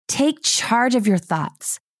Take charge of your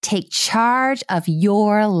thoughts. Take charge of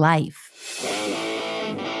your life.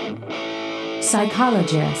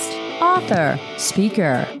 Psychologist, author,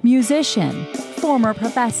 speaker, musician, former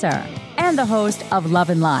professor, and the host of Love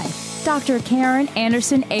and Life, Dr. Karen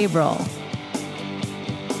Anderson Averill.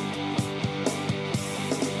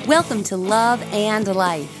 Welcome to Love and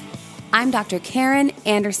Life. I'm Dr. Karen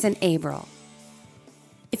Anderson Averill.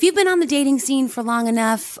 If you've been on the dating scene for long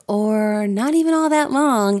enough, or not even all that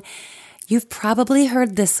long, you've probably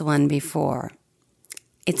heard this one before.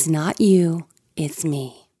 It's not you, it's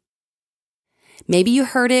me. Maybe you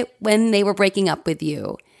heard it when they were breaking up with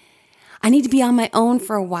you. I need to be on my own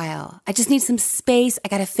for a while. I just need some space. I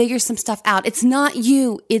got to figure some stuff out. It's not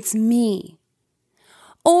you, it's me.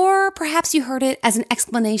 Or perhaps you heard it as an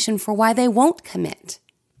explanation for why they won't commit.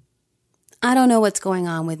 I don't know what's going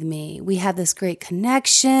on with me. We have this great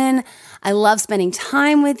connection. I love spending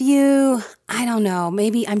time with you. I don't know.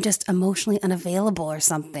 Maybe I'm just emotionally unavailable or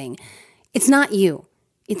something. It's not you.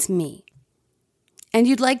 It's me. And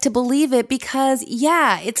you'd like to believe it because,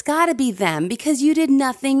 yeah, it's got to be them because you did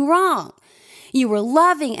nothing wrong. You were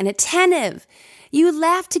loving and attentive. You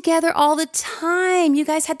laughed together all the time. You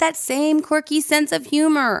guys had that same quirky sense of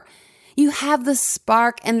humor. You have the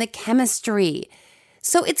spark and the chemistry.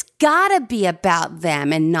 So it's gotta be about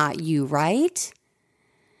them and not you, right?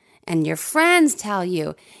 And your friends tell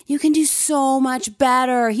you, you can do so much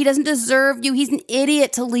better. He doesn't deserve you. He's an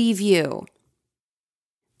idiot to leave you.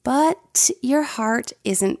 But your heart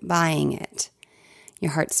isn't buying it.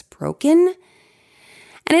 Your heart's broken,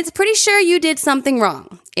 and it's pretty sure you did something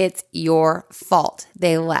wrong. It's your fault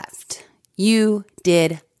they left. You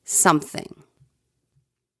did something.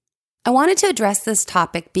 I wanted to address this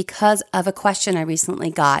topic because of a question I recently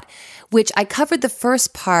got, which I covered the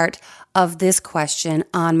first part of this question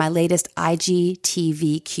on my latest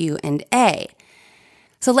IGTV Q&A.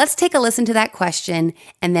 So let's take a listen to that question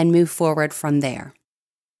and then move forward from there.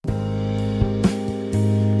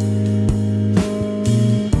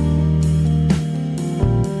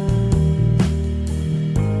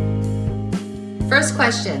 First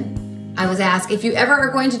question. I was asked, if you ever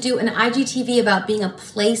are going to do an IGTV about being a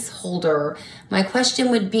placeholder, my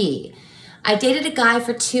question would be, I dated a guy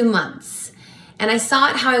for 2 months, and I saw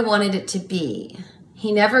it how I wanted it to be.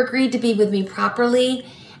 He never agreed to be with me properly,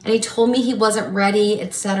 and he told me he wasn't ready,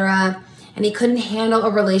 etc., and he couldn't handle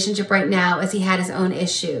a relationship right now as he had his own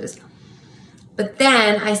issues. But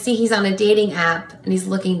then I see he's on a dating app, and he's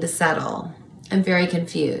looking to settle. I'm very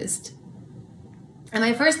confused. And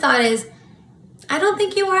my first thought is, I don't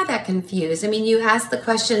think you are that confused. I mean, you asked the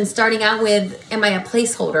question starting out with, am I a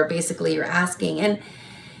placeholder? Basically, you're asking. And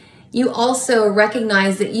you also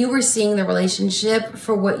recognize that you were seeing the relationship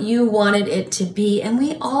for what you wanted it to be. And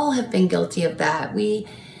we all have been guilty of that. We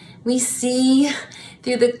see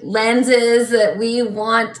through the lenses that we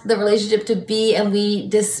want the relationship to be, and we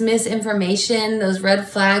dismiss information, those red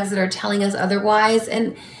flags that are telling us otherwise.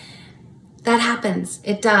 And that happens.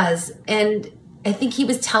 It does. And I think he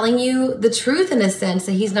was telling you the truth in a sense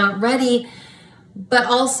that he's not ready, but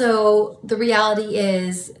also the reality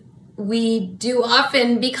is we do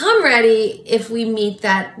often become ready if we meet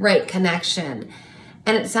that right connection.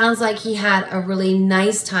 And it sounds like he had a really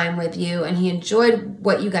nice time with you and he enjoyed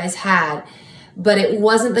what you guys had, but it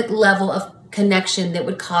wasn't the level of connection that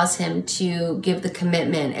would cause him to give the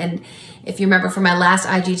commitment. And if you remember from my last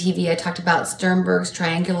IGTV, I talked about Sternberg's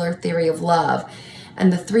triangular theory of love.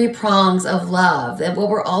 And the 3 prongs of love, that what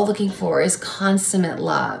we're all looking for is consummate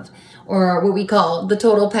love, or what we call the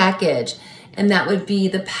total package. And that would be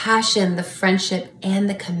the passion, the friendship, and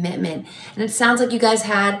the commitment. And it sounds like you guys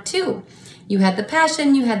had 2. You had the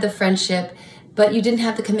passion, you had the friendship, but you didn't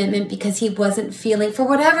have the commitment because he wasn't feeling, for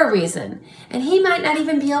whatever reason. And he might not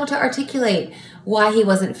even be able to articulate why he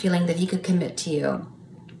wasn't feeling that he could commit to you.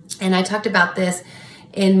 And I talked about this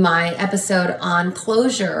in my episode on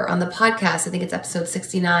closure on the podcast. I think it's episode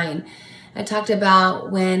 69. I talked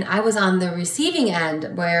about when I was on the receiving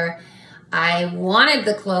end where I wanted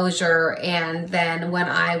the closure, and then when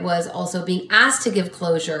I was also being asked to give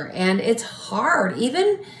closure. And it's hard.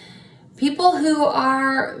 Even people who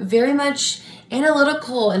are very much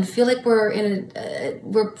analytical and feel like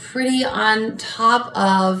we're pretty on top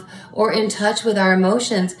of or in touch with our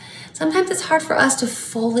emotions, sometimes it's hard for us to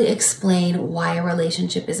fully explain why a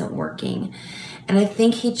relationship isn't working. And I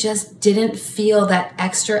think he just didn't feel that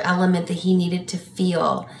extra element that he needed to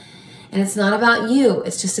feel. And it's not about you,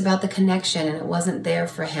 it's just about the connection, and it wasn't there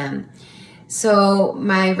for him. So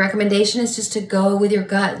my recommendation is just to go with your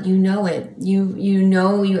gut. You know it. You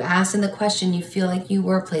know, you asked in the question, you feel like you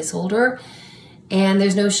were a placeholder, and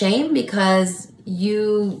there's no shame because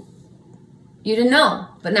you didn't know.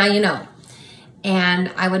 but now you know.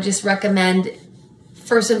 And I would just recommend,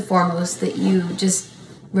 first and foremost, that you just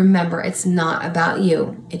remember it's not about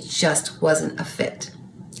you. It just wasn't a fit.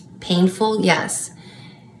 Painful, yes.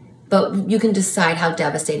 But you can decide how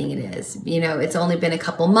devastating it is. It's only been a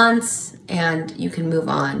couple months and you can move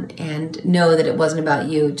on and know that it wasn't about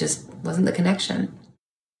you. It just wasn't the connection.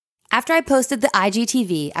 After I posted the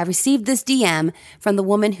IGTV, I received this DM from the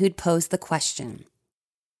woman who'd posed the question.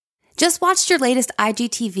 Just watched your latest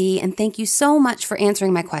IGTV and thank you so much for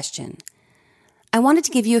answering my question. I wanted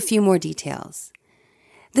to give you a few more details.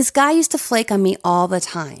 This guy used to flake on me all the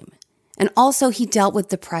time, and also he dealt with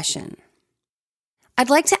depression. I'd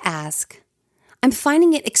like to ask, I'm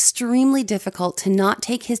finding it extremely difficult to not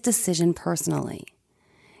take his decision personally.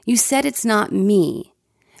 You said it's not me,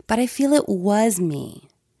 but I feel it was me.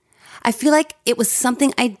 I feel like it was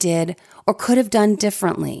something I did or could have done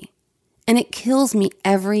differently, and it kills me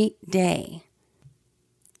every day.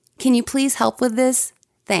 Can you please help with this?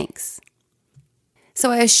 Thanks. So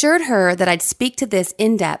I assured her that I'd speak to this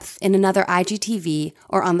in depth in another IGTV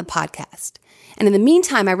or on the podcast. And in the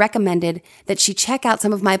meantime, I recommended that she check out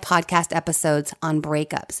some of my podcast episodes on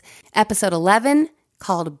breakups. Episode 11,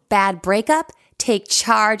 called Bad Breakup, Take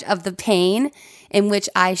Charge of the Pain, in which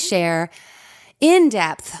I share in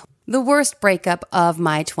depth the worst breakup of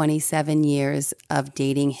my 27 years of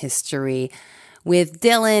dating history with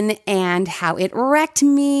Dylan and how it wrecked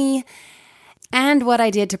me and what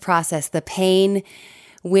I did to process the pain,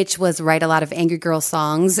 which was write a lot of Angry Girl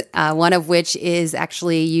songs, one of which is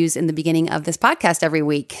actually used in the beginning of this podcast every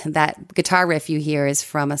week. That guitar riff you hear is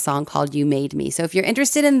from a song called You Made Me. So if you're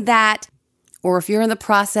interested in that, or if you're in the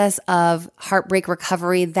process of heartbreak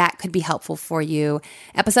recovery, that could be helpful for you.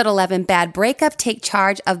 Episode 11, Bad Breakup, Take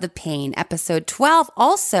Charge of the Pain. Episode 12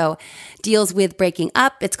 also deals with breaking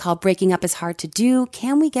up. It's called Breaking Up is Hard to Do.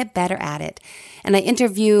 Can we get better at it? And I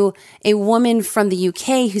interview a woman from the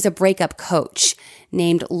UK who's a breakup coach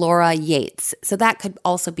named Laura Yates. So that could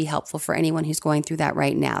also be helpful for anyone who's going through that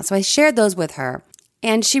right now. So I shared those with her.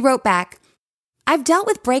 And she wrote back, I've dealt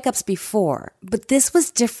with breakups before, but this was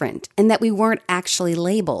different in that we weren't actually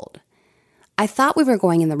labeled. I thought we were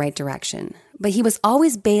going in the right direction, but he was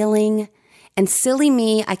always bailing, and silly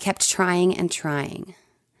me, I kept trying and trying.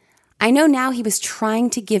 I know now he was trying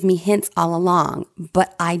to give me hints all along,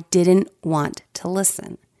 but I didn't want to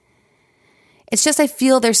listen. It's just I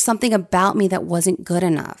feel there's something about me that wasn't good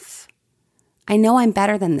enough. I know I'm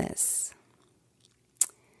better than this.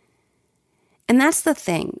 And that's the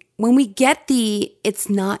thing. When we get the it's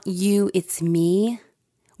not you, it's me,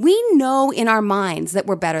 we know in our minds that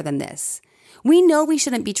we're better than this. We know we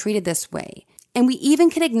shouldn't be treated this way. And we even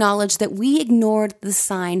can acknowledge that we ignored the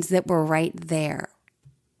signs that were right there.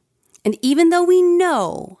 And even though we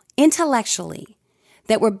know intellectually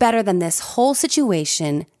that we're better than this whole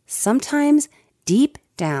situation, sometimes deep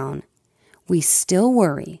down, we still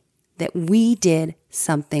worry that we did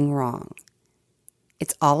something wrong.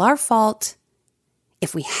 It's all our fault.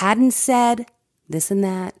 If we hadn't said this and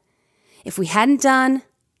that, if we hadn't done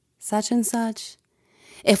such and such,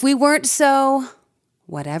 if we weren't so,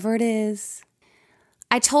 whatever it is.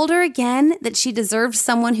 I told her again that she deserved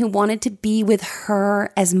someone who wanted to be with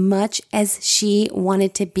her as much as she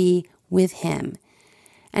wanted to be with him.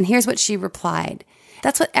 And here's what she replied.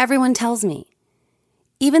 That's what everyone tells me.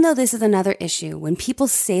 Even though this is another issue, when people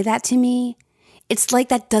say that to me, it's like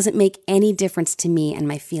that doesn't make any difference to me and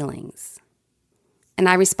my feelings. And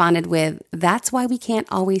I responded with, that's why we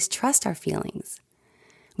can't always trust our feelings.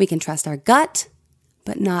 We can trust our gut,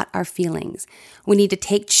 but not our feelings. We need to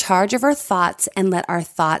take charge of our thoughts and let our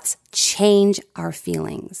thoughts change our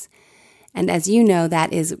feelings. And as you know,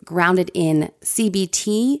 that is grounded in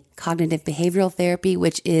CBT, cognitive behavioral therapy,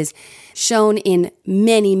 which is shown in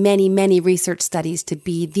many, many, many research studies to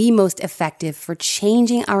be the most effective for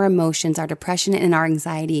changing our emotions, our depression, and our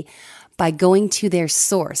anxiety by going to their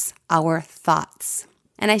source, our thoughts.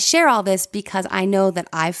 And I share all this because I know that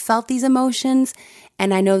I've felt these emotions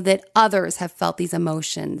and I know that others have felt these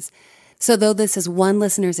emotions. So though this is one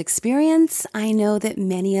listener's experience, I know that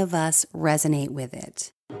many of us resonate with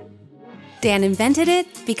it. Dan invented it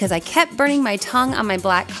because I kept burning my tongue on my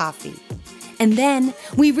black coffee. And then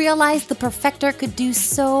we realized the Perfector could do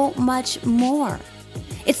so much more.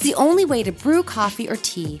 It's the only way to brew coffee or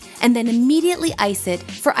tea and then immediately ice it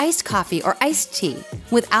for iced coffee or iced tea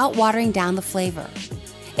without watering down the flavor.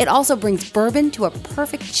 It also brings bourbon to a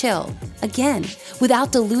perfect chill, again,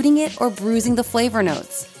 without diluting it or bruising the flavor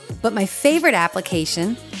notes. But my favorite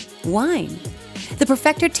application, wine. The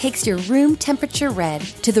Perfector takes your room temperature red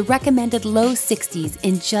to the recommended low 60s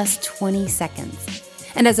in just 20 seconds.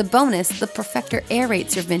 And as a bonus, the Perfector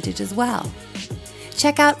aerates your vintage as well.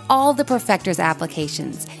 Check out all the Perfectors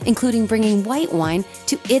applications, including bringing white wine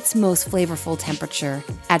to its most flavorful temperature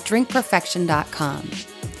at drinkperfection.com.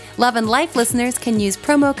 Love and Life listeners can use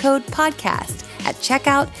promo code PODCAST at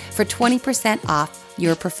checkout for 20% off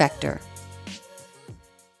your Perfector.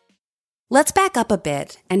 Let's back up a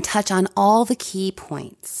bit and touch on all the key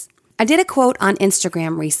points. I did a quote on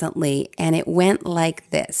Instagram recently, and it went like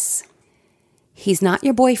this: "He's not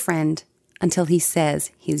your boyfriend until he says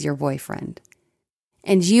he's your boyfriend."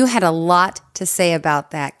 And you had a lot to say about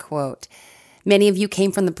that quote. Many of you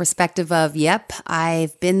came from the perspective of, yep,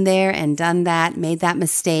 I've been there and done that, made that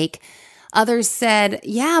mistake. Others said,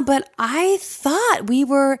 yeah, but I thought we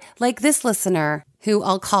were like this listener, who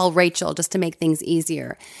I'll call Rachel just to make things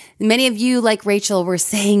easier. Many of you, like Rachel, were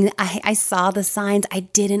saying, I saw the signs. I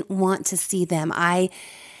didn't want to see them. I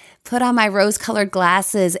put on my rose-colored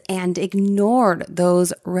glasses and ignored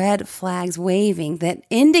those red flags waving that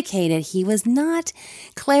indicated he was not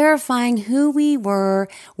clarifying who we were,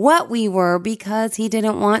 what we were, because he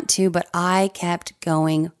didn't want to, but I kept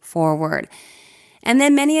going forward. And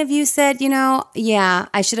then many of you said, yeah,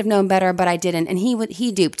 I should have known better, but I didn't, and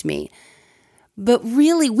he duped me. But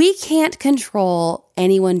really, we can't control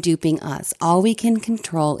anyone duping us. All we can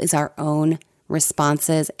control is our own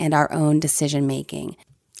responses and our own decision-making.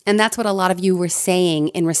 And that's what a lot of you were saying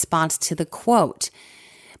in response to the quote.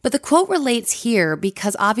 But the quote relates here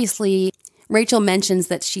because obviously Rachel mentions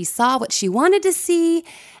that she saw what she wanted to see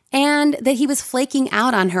and that he was flaking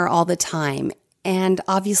out on her all the time. And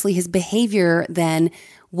obviously his behavior then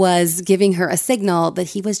was giving her a signal that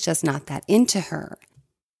he was just not that into her.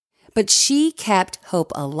 But she kept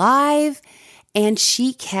hope alive, and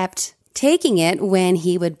she kept taking it when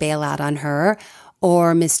he would bail out on her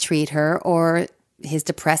or mistreat her, or his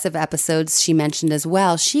depressive episodes she mentioned as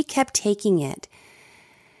well. She kept taking it.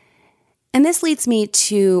 And this leads me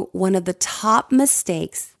to one of the top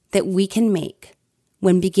mistakes that we can make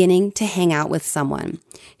when beginning to hang out with someone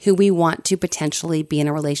who we want to potentially be in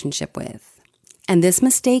a relationship with. And this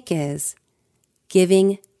mistake is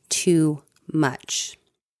giving too much.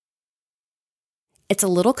 It's a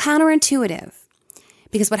little counterintuitive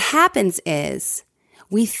because what happens is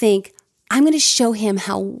we think, I'm going to show him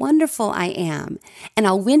how wonderful I am, and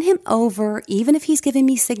I'll win him over even if he's giving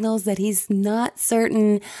me signals that he's not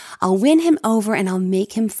certain. I'll win him over and I'll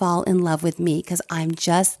make him fall in love with me because I'm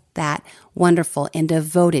just that wonderful and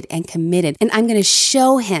devoted and committed, and I'm going to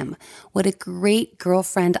show him what a great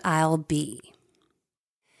girlfriend I'll be.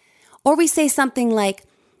 Or we say something like,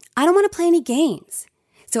 I don't want to play any games.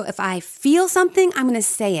 So if I feel something, I'm going to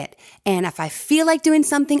say it. And if I feel like doing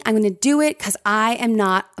something, I'm going to do it because I am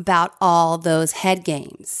not about all those head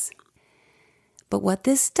games. But what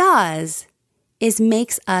this does is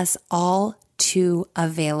makes us all too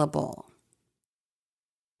available.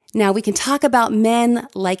 Now, we can talk about men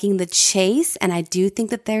liking the chase, and I do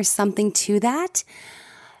think that there's something to that.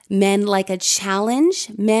 Men like a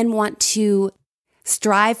challenge. Men want to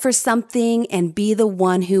strive for something and be the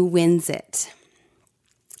one who wins it.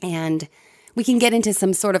 And we can get into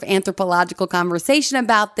some sort of anthropological conversation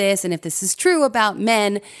about this and if this is true about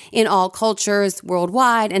men in all cultures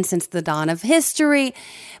worldwide and since the dawn of history.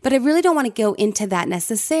 But I really don't want to go into that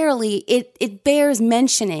necessarily. It bears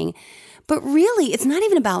mentioning. But really, it's not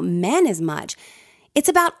even about men as much. It's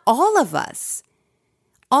about all of us.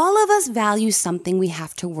 All of us value something we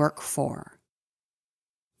have to work for.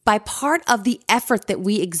 By part of the effort that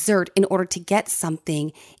we exert in order to get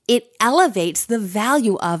something, it elevates the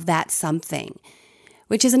value of that something,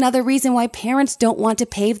 which is another reason why parents don't want to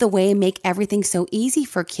pave the way and make everything so easy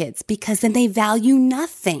for kids, because then they value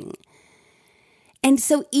nothing. And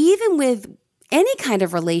so even with any kind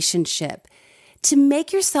of relationship, to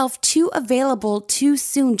make yourself too available too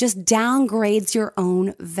soon just downgrades your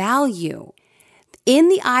own value. In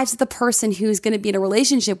the eyes of the person who's going to be in a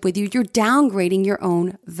relationship with you, you're downgrading your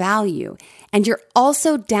own value. And you're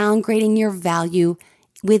also downgrading your value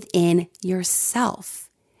within yourself.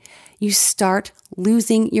 You start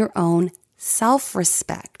losing your own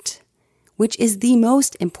self-respect, which is the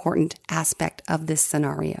most important aspect of this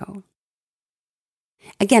scenario.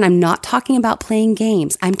 Again, I'm not talking about playing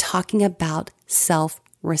games. I'm talking about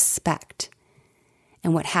self-respect.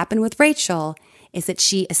 And what happened with Rachel is that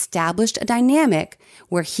she established a dynamic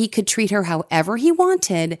where he could treat her however he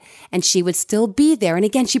wanted and she would still be there. And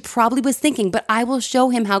again, she probably was thinking, but I will show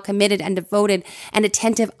him how committed and devoted and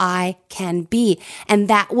attentive I can be. And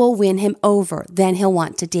that will win him over. Then he'll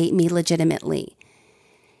want to date me legitimately.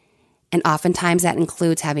 And oftentimes that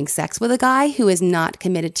includes having sex with a guy who is not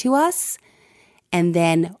committed to us. And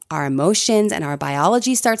then our emotions and our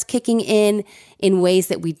biology starts kicking in ways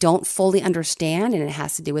that we don't fully understand. And it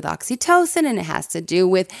has to do with oxytocin, and it has to do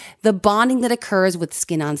with the bonding that occurs with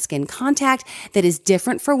skin-on-skin contact that is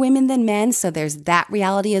different for women than men. So there's that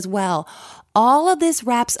reality as well. All of this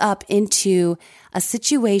wraps up into a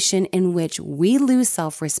situation in which we lose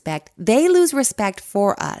self-respect, they lose respect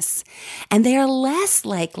for us, and they are less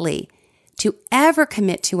likely to ever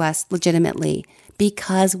commit to us legitimately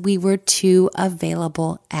because we were too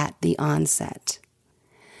available at the onset.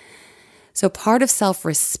 So part of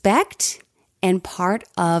self-respect and part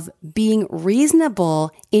of being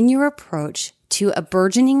reasonable in your approach to a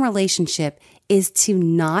burgeoning relationship is to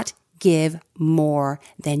not give more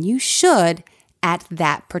than you should at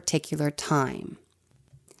that particular time.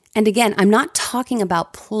 And again, I'm not talking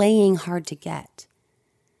about playing hard to get.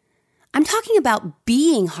 I'm talking about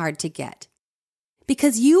being hard to get.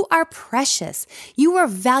 Because you are precious, you are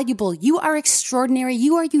valuable, you are extraordinary,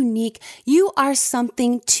 you are unique, you are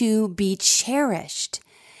something to be cherished.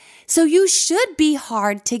 So you should be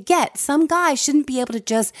hard to get. Some guy shouldn't be able to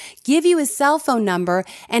just give you his cell phone number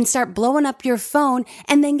and start blowing up your phone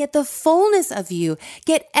and then get the fullness of you,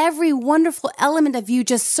 get every wonderful element of you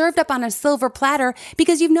just served up on a silver platter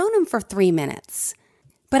because you've known him for 3 minutes.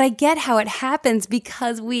 But I get how it happens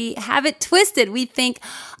because we have it twisted. We think,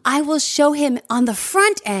 I will show him on the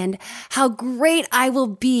front end how great I will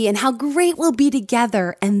be and how great we'll be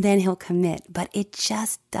together, and then he'll commit. But it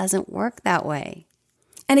just doesn't work that way.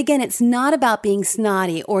 And again, it's not about being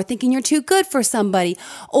snotty or thinking you're too good for somebody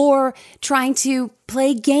or trying to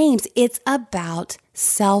play games. It's about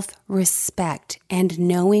self-respect and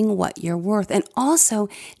knowing what you're worth, and also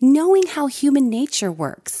knowing how human nature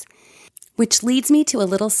works. Which leads me to a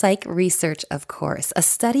little psych research, of course. A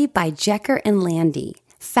study by Jecker and Landy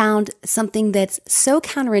found something that's so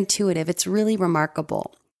counterintuitive, it's really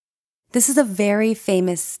remarkable. This is a very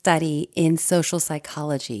famous study in social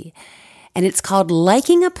psychology, and it's called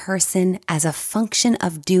Liking a Person as a Function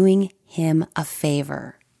of Doing Him a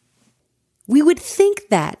Favor. We would think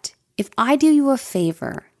that if I do you a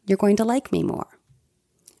favor, you're going to like me more.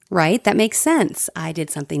 Right? That makes sense. I did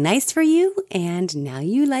something nice for you, and now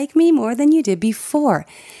you like me more than you did before.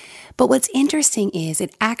 But what's interesting is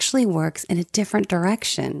it actually works in a different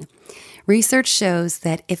direction. Research shows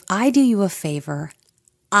that if I do you a favor,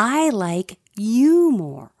 I like you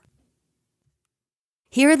more.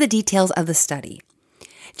 Here are the details of the study.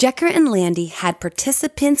 Jecker and Landy had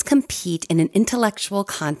participants compete in an intellectual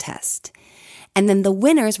contest, and then the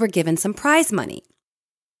winners were given some prize money.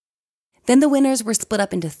 Then the winners were split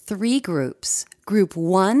up into 3 groups. Group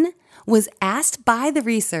 1 was asked by the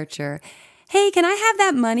researcher, hey, can I have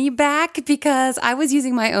that money back because I was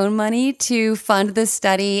using my own money to fund this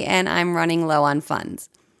study and I'm running low on funds.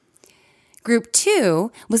 Group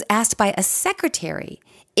 2 was asked by a secretary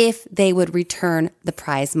if they would return the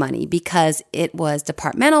prize money because it was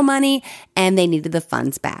departmental money and they needed the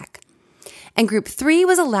funds back. And Group 3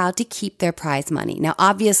 was allowed to keep their prize money. Now,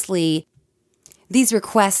 obviously, these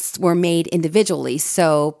requests were made individually,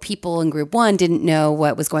 so people in Group 1 didn't know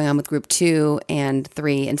what was going on with Group 2 and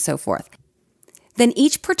 3 and so forth. Then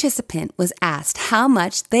each participant was asked how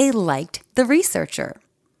much they liked the researcher.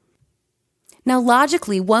 Now,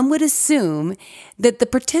 logically, one would assume that the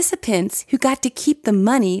participants who got to keep the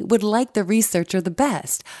money would like the researcher the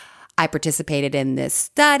best. I participated in this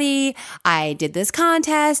study, I did this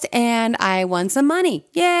contest, and I won some money.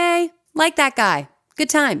 Yay! Like that guy. Good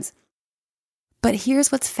times. But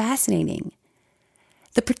here's what's fascinating.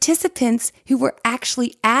 The participants who were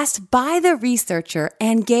actually asked by the researcher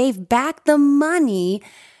and gave back the money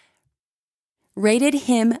rated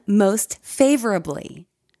him most favorably.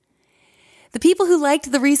 The people who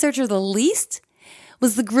liked the researcher the least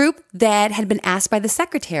was the group that had been asked by the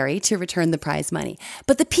secretary to return the prize money.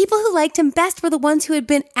 But the people who liked him best were the ones who had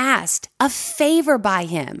been asked a favor by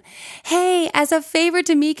him. Hey, as a favor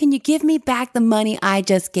to me, can you give me back the money I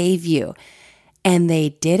just gave you? And they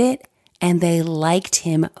did it, and they liked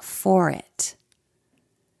him for it.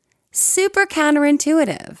 Super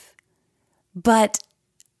counterintuitive, but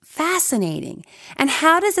fascinating. And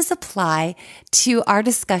how does this apply to our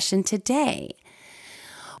discussion today?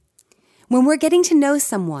 When we're getting to know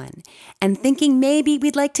someone and thinking maybe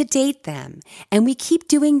we'd like to date them, and we keep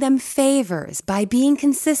doing them favors by being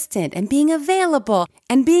consistent and being available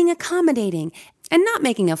and being accommodating and not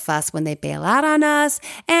making a fuss when they bail out on us,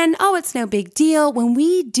 and oh, it's no big deal. When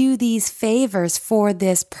we do these favors for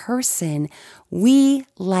this person, we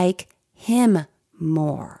like him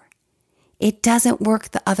more. It doesn't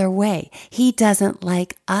work the other way. He doesn't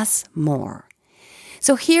like us more.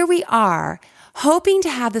 So here we are, hoping to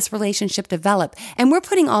have this relationship develop. And we're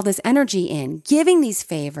putting all this energy in, giving these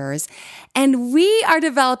favors, and we are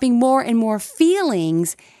developing more and more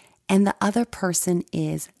feelings, and the other person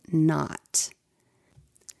is not.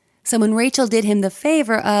 So when Rachel did him the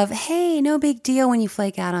favor of, hey, no big deal when you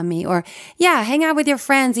flake out on me, or yeah, hang out with your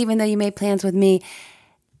friends even though you made plans with me,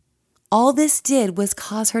 all this did was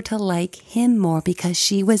cause her to like him more because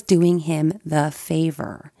she was doing him the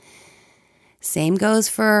favor. Same goes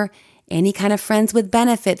for any kind of friends with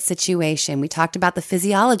benefits situation. We talked about the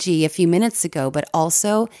physiology a few minutes ago, but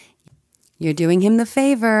also you're doing him the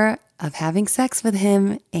favor of having sex with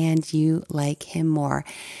him and you like him more.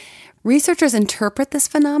 Researchers interpret this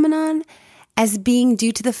phenomenon as being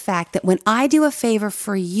due to the fact that when I do a favor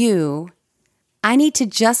for you, I need to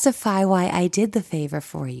justify why I did the favor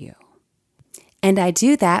for you. And I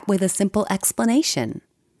do that with a simple explanation.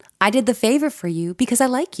 I did the favor for you because I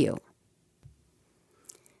like you.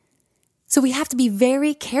 So we have to be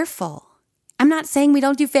very careful. I'm not saying we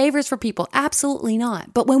don't do favors for people. Absolutely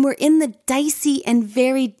not. But when we're in the dicey and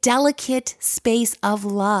very delicate space of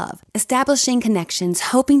love, establishing connections,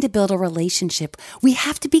 hoping to build a relationship, we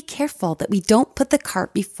have to be careful that we don't put the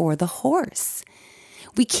cart before the horse.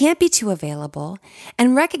 We can't be too available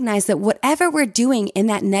and recognize that whatever we're doing in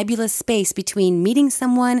that nebulous space between meeting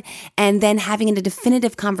someone and then having a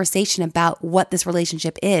definitive conversation about what this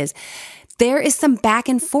relationship is, there is some back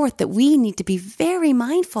and forth that we need to be very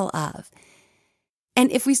mindful of.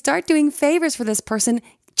 And if we start doing favors for this person,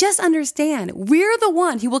 just understand we're the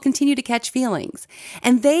one who will continue to catch feelings,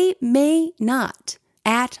 and they may not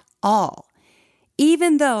at all,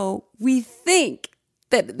 even though we think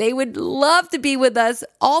that they would love to be with us,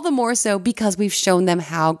 all the more so because we've shown them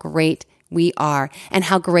how great we are and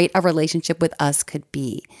how great a relationship with us could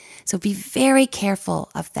be. So be very careful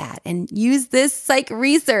of that and use this psych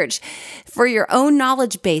research for your own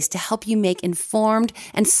knowledge base to help you make informed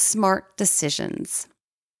and smart decisions.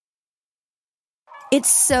 It's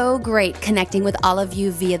so great connecting with all of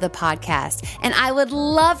you via the podcast, and I would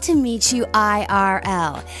love to meet you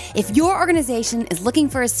IRL. If your organization is looking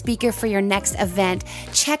for a speaker for your next event,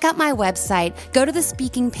 check out my website, go to the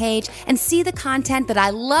speaking page, and see the content that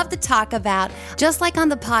I love to talk about. Just like on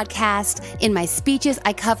the podcast, in my speeches,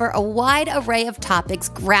 I cover a wide array of topics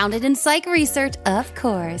grounded in psych research, of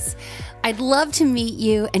course. I'd love to meet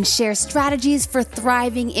you and share strategies for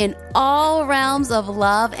thriving in all realms of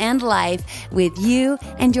love and life with you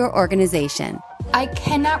and your organization. I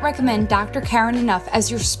cannot recommend Dr. Karen enough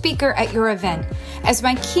as your speaker at your event. As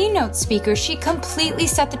my keynote speaker, she completely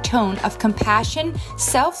set the tone of compassion,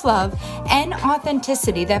 self-love, and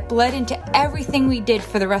authenticity that bled into everything we did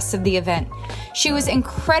for the rest of the event. She was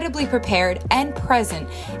incredibly prepared and present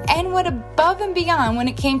and went above and beyond when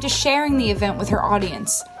it came to sharing the event with her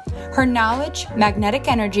audience. Her knowledge, magnetic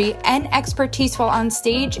energy, and expertise while on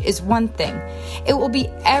stage is one thing. It will be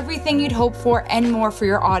everything you'd hope for and more for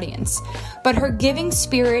your audience. But her giving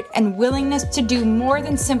spirit and willingness to do more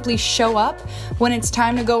than simply show up when it's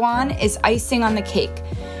time to go on is icing on the cake.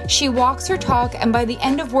 She walks her talk, and by the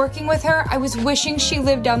end of working with her, I was wishing she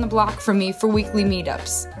lived down the block from me for weekly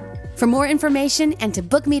meetups. For more information and to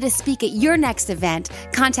book me to speak at your next event,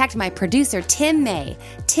 contact my producer, Tim May,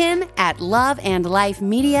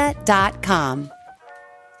 tim@loveandlifemedia.com.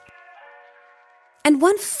 And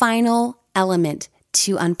one final element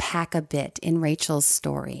to unpack a bit in Rachel's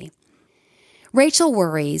story. Rachel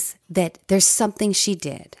worries that there's something she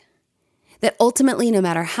did, that ultimately, no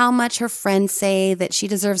matter how much her friends say that she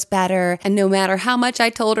deserves better, and no matter how much I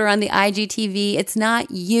told her on the IGTV, it's not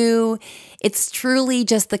you, it's truly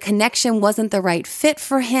just the connection wasn't the right fit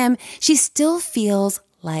for him, she still feels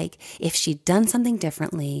like if she'd done something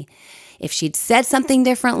differently, if she'd said something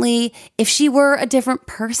differently, if she were a different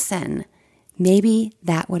person, maybe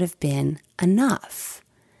that would have been enough.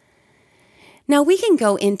 Now, we can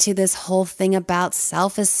go into this whole thing about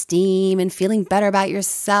self-esteem and feeling better about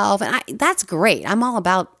yourself, and that's great. I'm all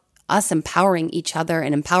about us empowering each other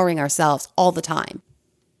and empowering ourselves all the time.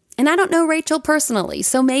 And I don't know Rachel personally,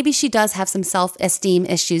 so maybe she does have some self-esteem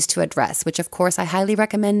issues to address, which of course I highly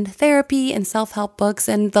recommend therapy and self-help books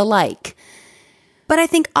and the like. But I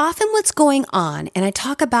think often what's going on, and I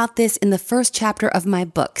talk about this in the first chapter of my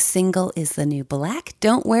book, Single is the New Black,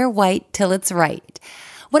 Don't Wear White Till It's Right.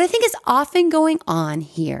 What I think is often going on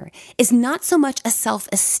here is not so much a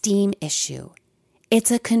self-esteem issue. It's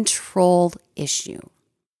a control issue.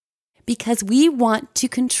 Because we want to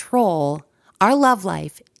control our love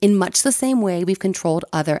life in much the same way we've controlled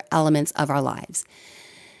other elements of our lives.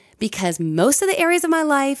 Because most of the areas of my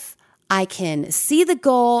life, I can see the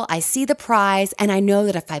goal, I see the prize, and I know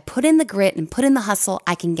that if I put in the grit and put in the hustle,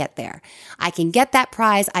 I can get there. I can get that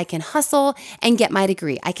prize, I can hustle and get my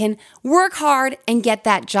degree. I can work hard and get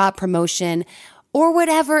that job promotion or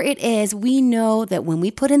whatever it is. We know that when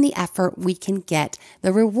we put in the effort, we can get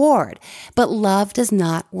the reward. But love does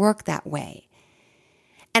not work that way.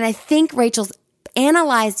 And I think Rachel's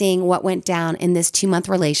analyzing what went down in this 2-month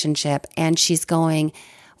relationship, and she's going,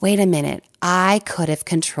 wait a minute, I could have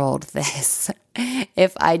controlled this.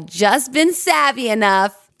 If I'd just been savvy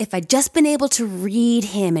enough, if I'd just been able to read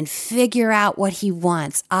him and figure out what he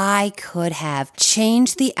wants, I could have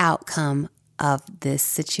changed the outcome of this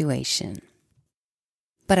situation.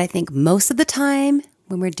 But I think most of the time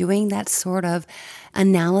when we're doing that sort of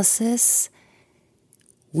analysis,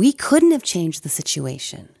 we couldn't have changed the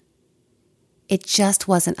situation. It just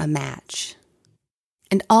wasn't a match.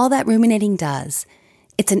 And all that ruminating does,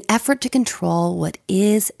 it's an effort to control what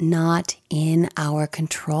is not in our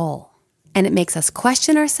control. And it makes us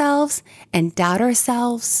question ourselves and doubt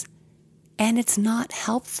ourselves, and it's not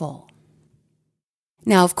helpful.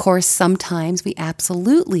 Now, of course, sometimes we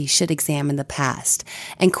absolutely should examine the past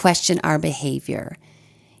and question our behavior.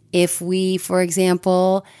 If we, for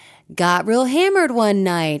example, got real hammered one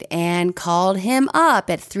night and called him up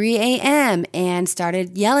at 3 a.m. and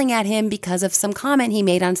started yelling at him because of some comment he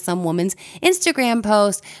made on some woman's Instagram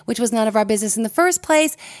post, which was none of our business in the first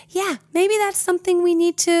place, yeah, maybe that's something we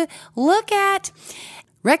need to look at,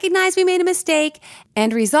 recognize we made a mistake,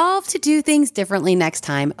 and resolve to do things differently next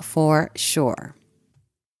time for sure.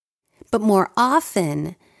 But more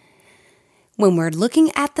often, when we're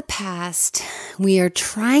looking at the past, we are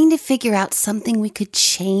trying to figure out something we could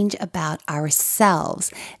change about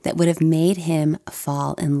ourselves that would have made him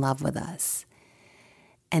fall in love with us.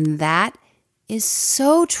 And that is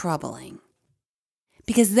so troubling,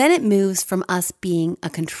 because then it moves from us being a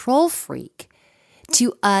control freak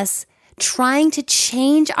to us trying to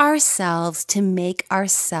change ourselves to make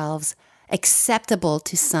ourselves acceptable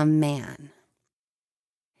to some man.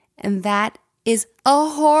 And that is a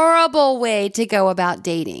horrible way to go about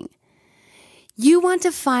dating. You want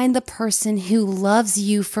to find the person who loves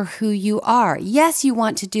you for who you are. Yes, you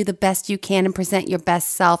want to do the best you can and present your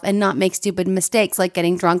best self and not make stupid mistakes like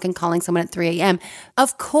getting drunk and calling someone at 3 a.m.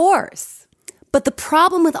 Of course. But the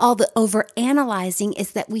problem with all the overanalyzing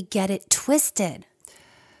is that we get it twisted.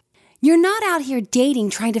 You're not out here dating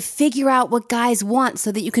trying to figure out what guys want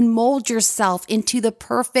so that you can mold yourself into the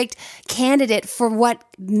perfect candidate for what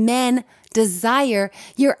men desire.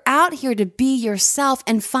 You're out here to be yourself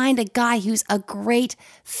and find a guy who's a great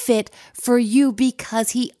fit for you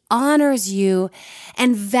because he honors you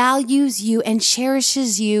and values you and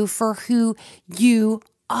cherishes you for who you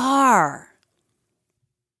are.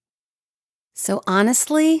 So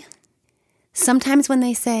honestly, sometimes when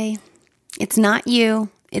they say, it's not you,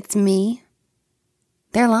 it's me,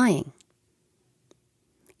 they're lying.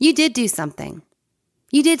 You did do something.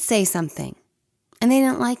 You did say something, and they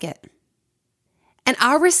didn't like it. And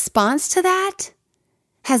our response to that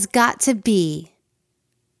has got to be,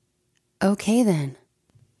 okay then,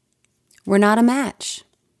 we're not a match.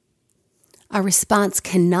 Our response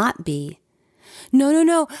cannot be,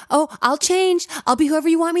 no. Oh, I'll change. I'll be whoever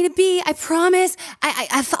you want me to be. I promise.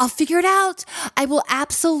 I'll figure it out. I will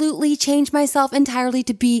absolutely change myself entirely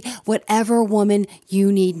to be whatever woman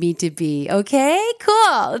you need me to be. Okay?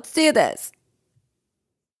 Cool. Let's do this.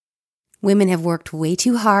 Women have worked way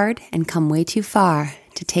too hard and come way too far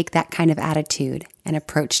to take that kind of attitude and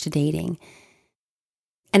approach to dating.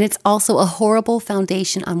 And it's also a horrible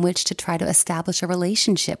foundation on which to try to establish a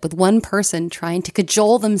relationship with one person trying to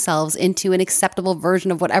cajole themselves into an acceptable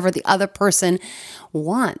version of whatever the other person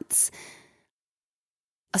wants.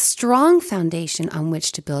 A strong foundation on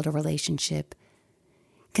which to build a relationship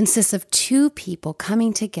consists of two people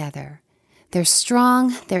coming together. They're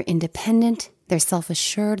strong, they're independent, they're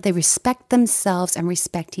self-assured, they respect themselves and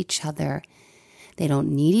respect each other. They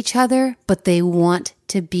don't need each other, but they want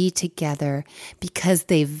to be together because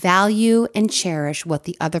they value and cherish what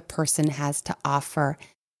the other person has to offer.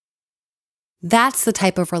 That's the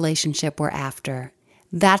type of relationship we're after.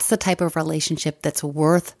 That's the type of relationship that's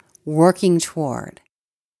worth working toward.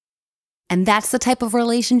 And that's the type of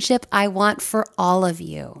relationship I want for all of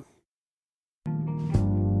you.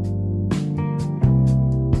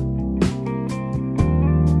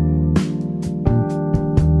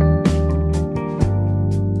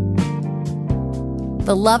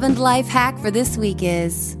 The Love and Life hack for this week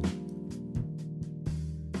is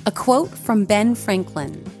a quote from Ben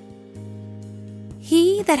Franklin.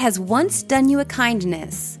 He that has once done you a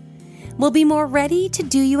kindness will be more ready to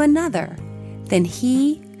do you another than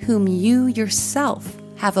he whom you yourself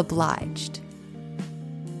have obliged.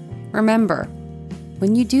 Remember,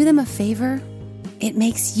 when you do them a favor, it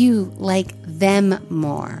makes you like them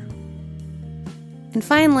more. And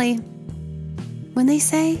finally, when they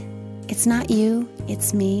say, it's not you,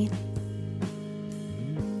 it's me,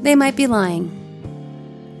 they might be lying.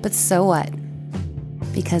 But so what?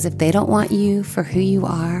 Because if they don't want you for who you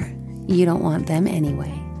are, you don't want them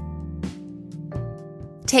anyway.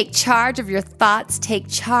 Take charge of your thoughts. Take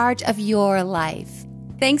charge of your life.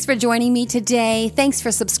 Thanks for joining me today. Thanks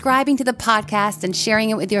for subscribing to the podcast and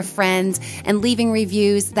sharing it with your friends and leaving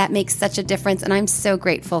reviews. That makes such a difference, and I'm so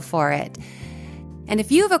grateful for it. And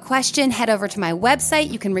if you have a question, head over to my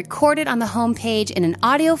website. You can record it on the homepage in an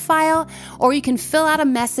audio file, or you can fill out a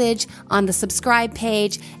message on the subscribe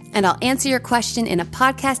page, and I'll answer your question in a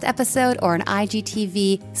podcast episode or an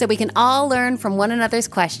IGTV so we can all learn from one another's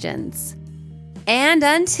questions. And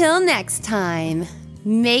until next time,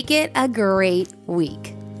 make it a great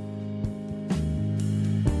week.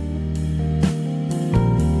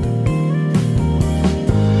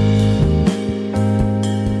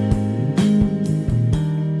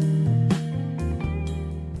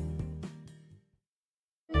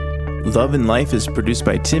 Love and Life is produced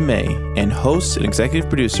by Tim May and host and executive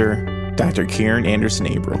producer, Dr. Karen Anderson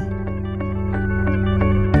Abril.